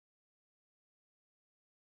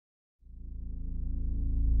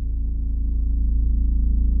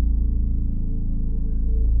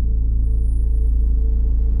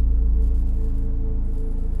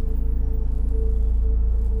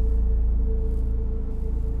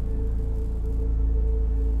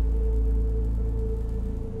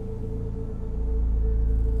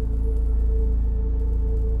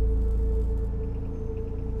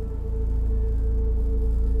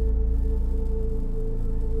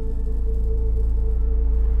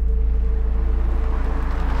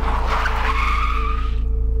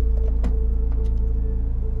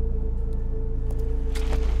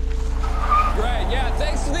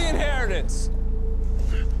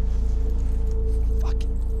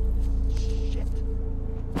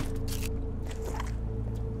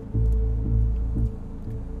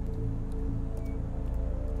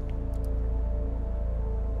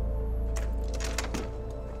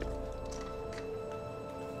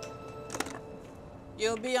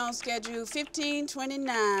You'll be on schedule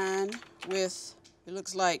 1529 with, it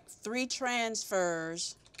looks like, 3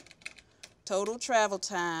 transfers. Total travel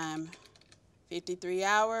time, 53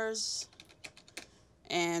 hours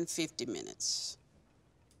and 50 minutes.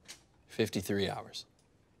 53 hours.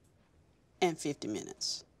 And 50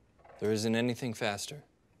 minutes. There isn't anything faster.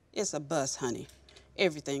 It's a bus, honey.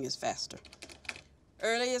 Everything is faster.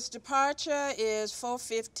 Earliest departure is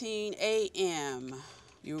 4:15 a.m.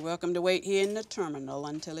 You're welcome to wait here in the terminal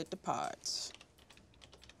until it departs.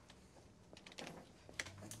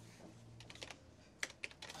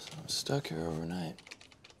 So I'm stuck here overnight.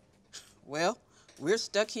 Well, we're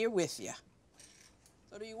stuck here with you.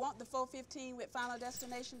 So do you want the 4:15 with final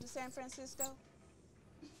destination to San Francisco?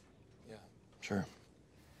 Yeah, sure.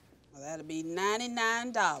 Well, that'll be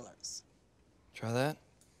 $99. Try that?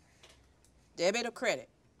 Debit or credit?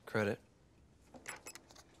 Credit.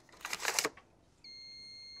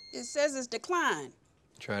 It says it's declined.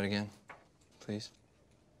 Try it again, please.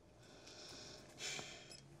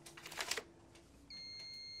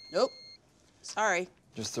 Nope. Sorry.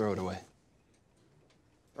 Just throw it away.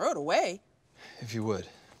 Throw it away? If you would,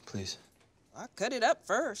 please. I'll cut it up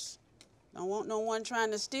first. Don't want no one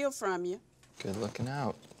trying to steal from you. Good looking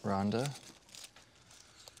out, Rhonda.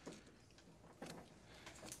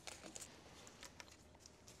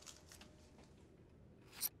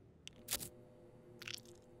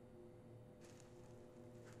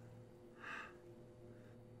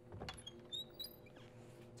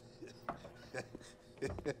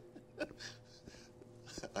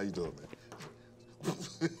 How you doing, man?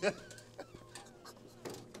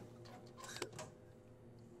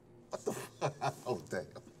 What the fuck? Oh, damn.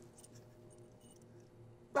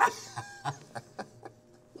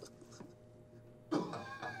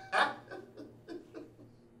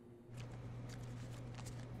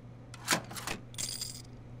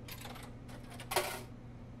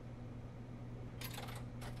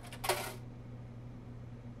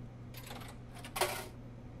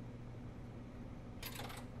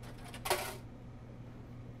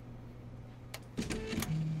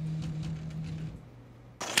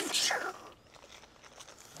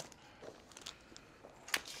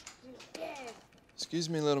 Excuse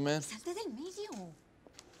me, little man. Salte del medio.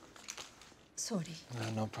 Sorry.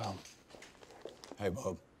 No problem. Hey,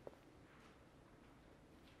 bub.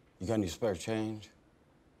 You got any spare change?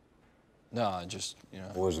 No, I just, you know.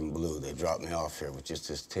 Boys in blue, they dropped me off here with just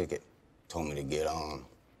this ticket. Told me to get on.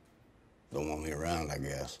 Don't want me around, I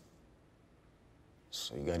guess.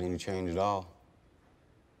 So you got any change at all?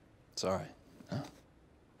 It's all right. No.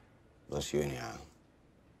 Bless you anyhow.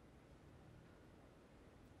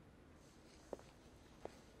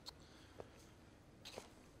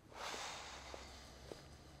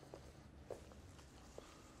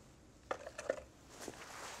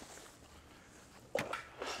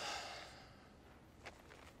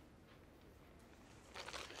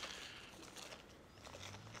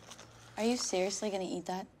 Are you seriously gonna eat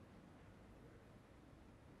that?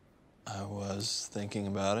 I was thinking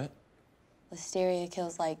about it. Listeria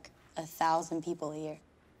kills like 1,000 people a year.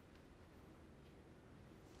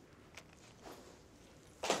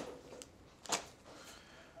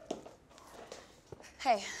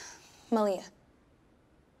 Hey, Maylea.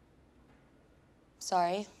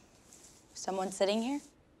 Sorry. Someone sitting here?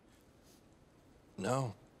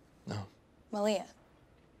 No. Maylea.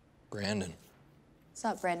 Brandon. What's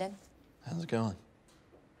up, Brandon? How's it going?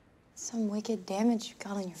 Some wicked damage you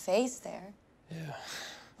got on your face there. Yeah.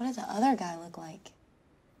 What did the other guy look like?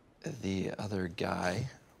 The other guy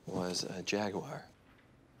was a jaguar.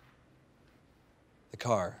 The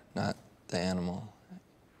car, not the animal.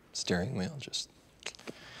 Steering wheel just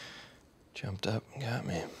jumped up and got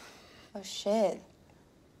me. Oh, shit.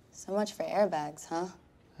 So much for airbags, huh?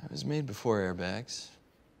 I was made before airbags.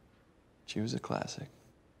 She was a classic.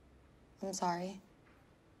 I'm sorry.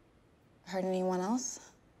 Hurt anyone else?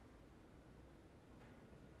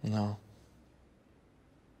 No.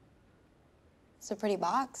 It's a pretty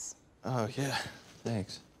box. Oh, yeah.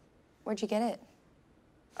 Thanks. Where'd you get it?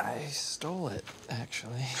 I stole it,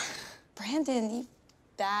 actually. Brandon, you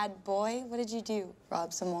bad boy. What did you do?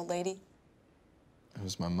 Rob some old lady? It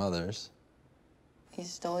was my mother's. You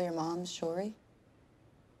stole your mom's jewelry?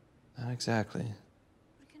 Not exactly.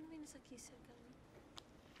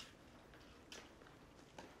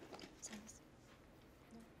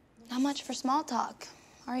 Not much for small talk.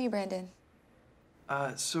 Are you, Brandon?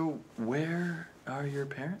 So where are your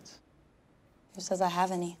parents? Who says I have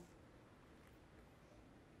any?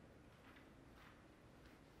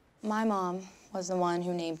 My mom was the one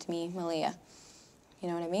who named me Maylea. You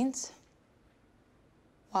know what it means?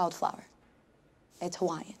 Wildflower. It's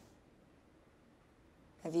Hawaiian.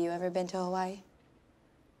 Have you ever been to Hawaii?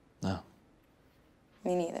 No.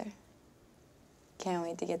 Me neither. Can't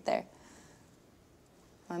wait to get there.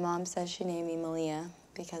 My mom says she named me Maylea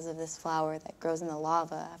because of this flower that grows in the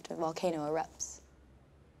lava after the volcano erupts.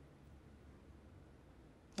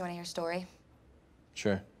 You want to hear a story?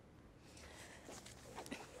 Sure.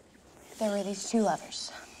 There were these two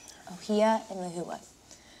lovers, Ohia and Lehua.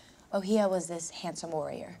 Ohia was this handsome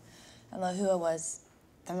warrior, and Lehua was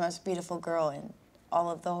the most beautiful girl in all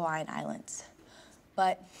of the Hawaiian Islands.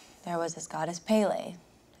 But there was this goddess Pele,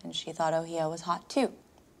 and she thought Ohia was hot too.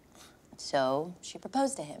 So she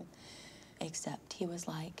proposed to him, except he was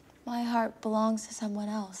like, my heart belongs to someone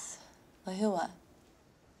else, Lehua.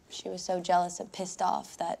 She was so jealous and pissed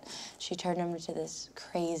off that she turned him into this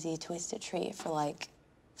crazy, twisted tree for like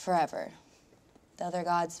forever. The other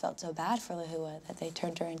gods felt so bad for Lehua that they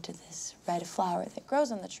turned her into this red flower that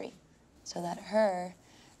grows on the tree so that her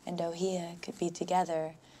and Ohia could be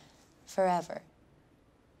together forever.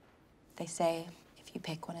 They say if you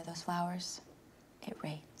pick one of those flowers, it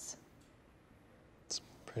rains. It's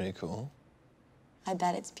pretty cool. I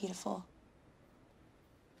bet it's beautiful.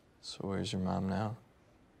 So where's your mom now?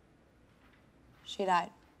 She died.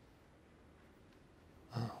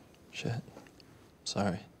 Oh, shit.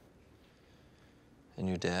 Sorry. And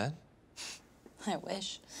your dad? I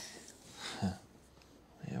wish.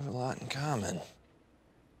 We have a lot in common.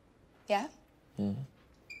 Yeah? Mm-hmm.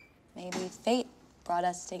 Maybe fate brought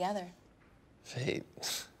us together. Fate?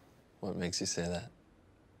 What makes you say that?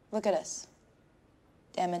 Look at us.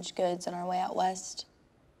 Damaged goods on our way out west.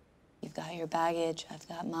 You've got your baggage, I've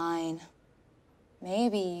got mine.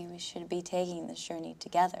 Maybe we should be taking this journey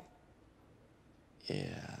together.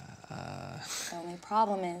 Yeah, The only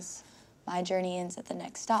problem is, my journey ends at the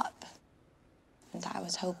next stop. And I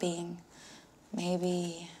was hoping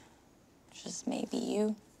maybe, just maybe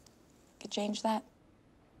you could change that.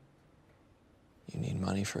 You need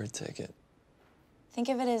money for a ticket. Think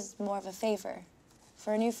of it as more of a favor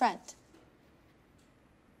for a new friend.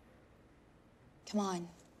 Come on,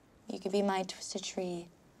 you could be my twisted tree.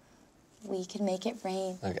 We can make it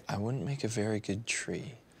rain. Look, I wouldn't make a very good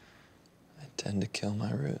tree. I tend to kill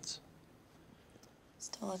my roots.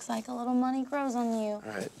 Still looks like a little money grows on you. All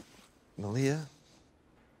right, Maylea,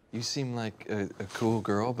 you seem like a cool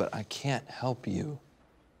girl, but I can't help you.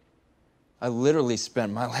 I literally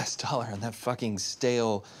spent my last dollar on that fucking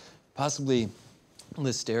stale, possibly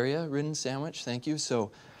listeria-ridden sandwich, thank you.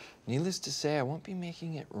 So, needless to say, I won't be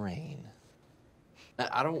making it rain.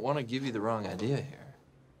 I don't want to give you the wrong idea here.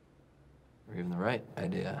 Or even the right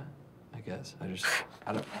idea, I guess.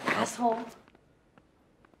 I don't. Asshole.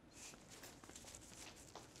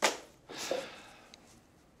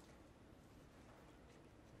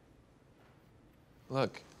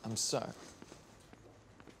 Look, I'm sorry.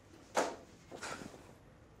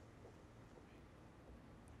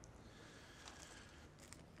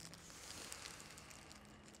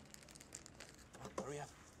 Hurry up.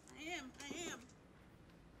 I am.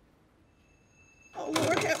 Oh,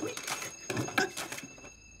 Lord, help me.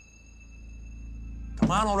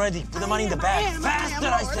 Come on already. Put the money in the bag. Faster,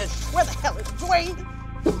 I said. Where the hell is Dwayne?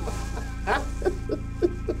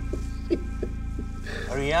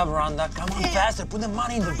 Hurry up, Rhonda. Come on, faster. Put the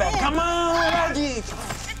money in the bag. Come on already.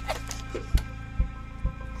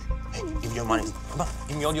 Hey, give me your money. Come on,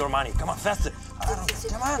 give me all your money. Come on, faster.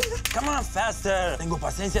 Come on, faster. Tengo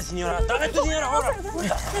paciencia, señora. Dame tu dinero ahora.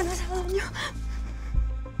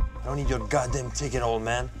 I don't need your goddamn ticket, old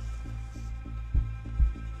man.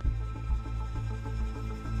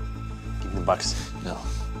 Give me the bucks. No.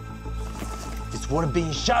 If it's worth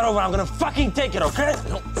being shot over, I'm gonna fucking take it, okay?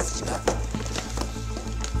 No.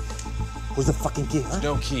 Where's the fucking key, huh?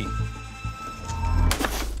 No key.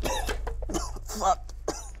 Fuck.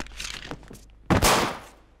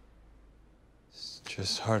 It's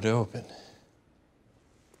just hard to open.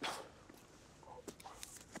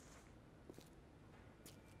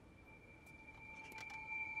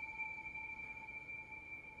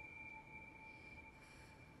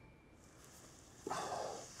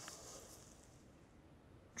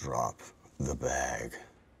 Drop the bag.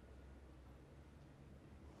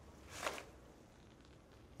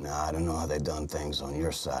 Now, I don't know how they done things on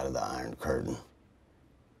your side of the Iron Curtain,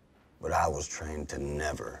 but I was trained to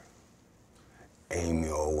never aim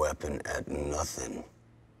your weapon at nothing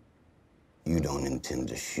you don't intend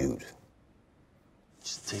to shoot.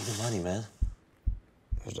 Just take the money, man.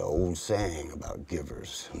 There's an old saying about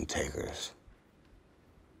givers and takers,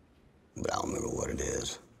 but I don't remember what it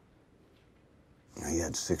is. Now, you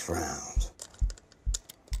had 6 rounds.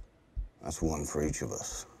 That's one for each of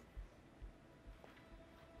us.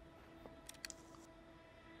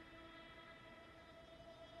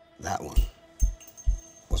 That one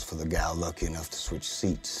was for the gal lucky enough to switch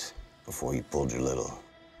seats before you pulled your little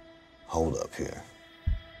hold up here.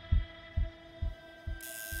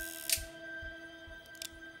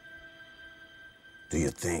 Do you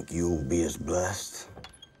think you'll be as blessed?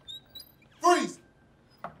 Freeze!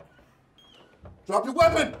 Drop your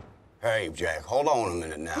weapon! Hey, Jack, hold on a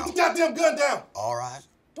minute now. Put the goddamn gun down! All right.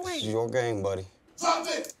 Dwayne. This is your game, buddy. Drop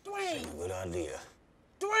it! Dwayne! Good idea.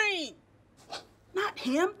 Dwayne! Not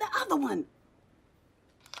him, the other one.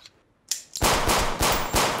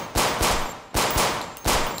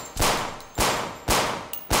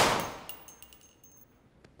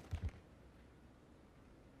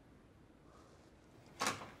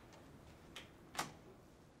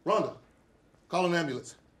 Rhonda, call an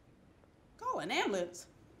ambulance. Call an ambulance?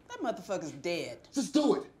 That motherfucker's dead. Just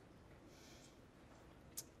do it.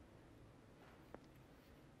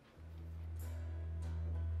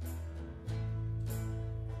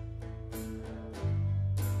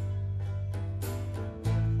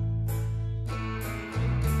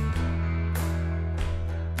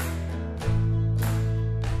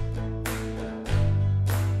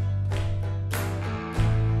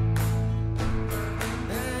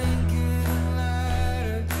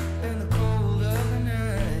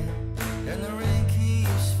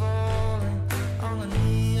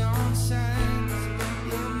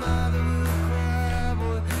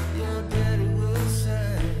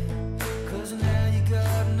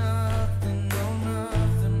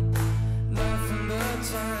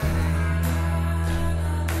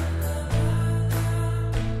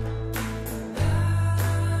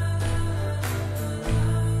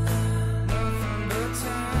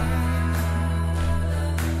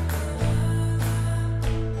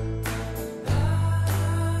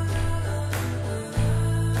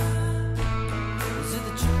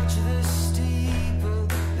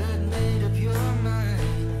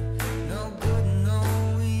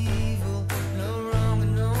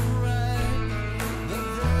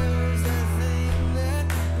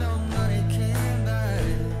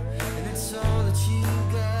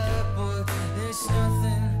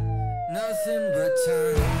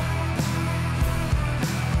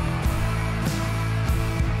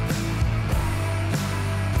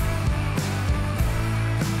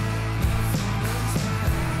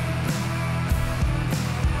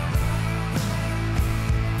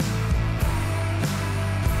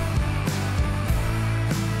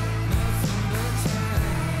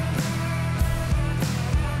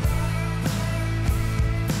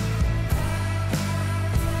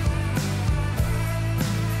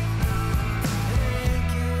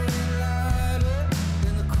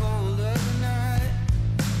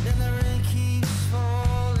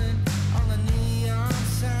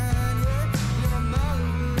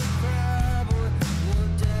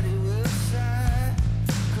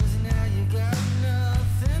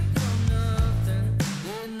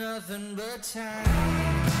 Nothing but time.